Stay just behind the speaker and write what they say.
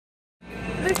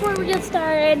before we get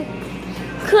started,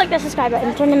 click the subscribe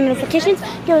button, turn on notifications,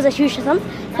 give us a huge thumb.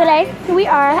 Today, we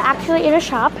are actually in a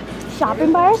shop,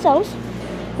 shopping by ourselves,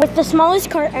 with the smallest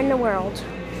cart in the world.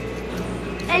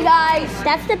 Hey guys!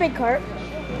 That's the big cart,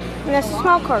 and that's the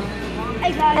small cart.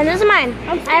 Hey guys! And this is mine.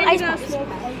 I have ice pops.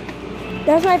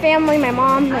 That's my family, my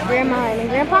mom, my grandma, and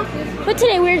my grandpa. But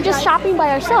today, we're just shopping by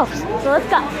ourselves, so let's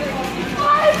go.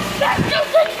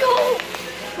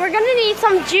 We're gonna need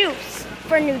some juice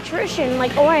for nutrition,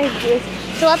 like orange juice.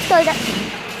 So let's go get some.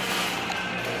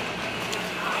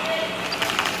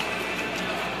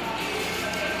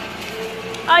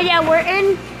 Oh yeah, we're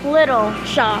in Little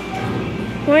Shop.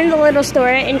 We're in the little store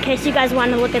in case you guys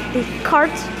want to look at the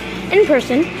carts in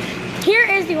person. Here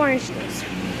is the orange juice.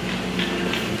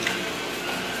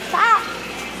 Stop!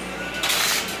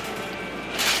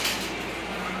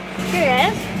 Here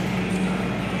it is.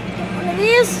 One of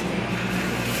these.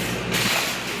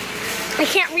 I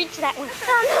can't reach that one.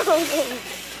 Oh no!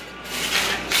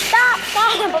 Stop!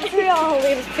 Stop! Hurry up,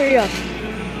 Holly. Hurry up.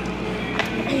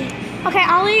 Okay,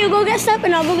 Ollie, you go get stuff,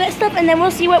 and I'll go get stuff, and then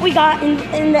we'll see what we got in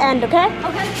the end, okay?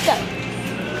 Okay, let's go.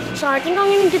 So I think I'm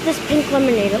gonna get this pink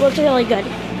lemonade. It looks really good.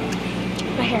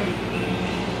 Right here.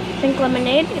 Pink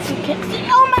lemonade, if you can't see.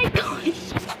 Oh my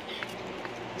gosh!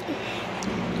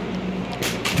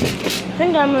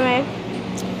 Pink lemonade.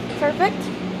 Perfect.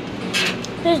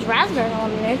 There's raspberry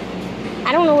lemonade.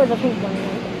 I don't know where the pink one is.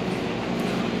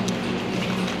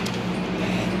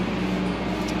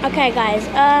 Okay, guys.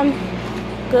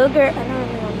 Google. I don't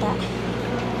really want that.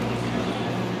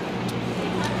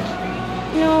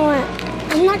 You know what?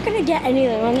 I'm not gonna get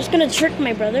anything. I'm just gonna trick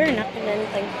my brother and not get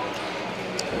anything.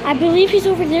 I believe he's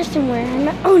over there somewhere.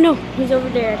 Oh no, he's over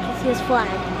there. I can see his flag.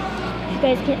 You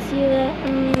guys can't see that.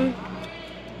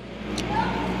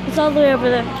 It's all the way over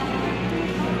there.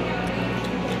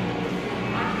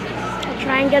 I'll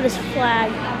try and get his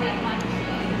flag.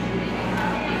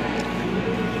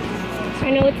 I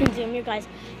know it's in Zoom, you guys.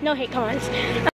 No hate comments.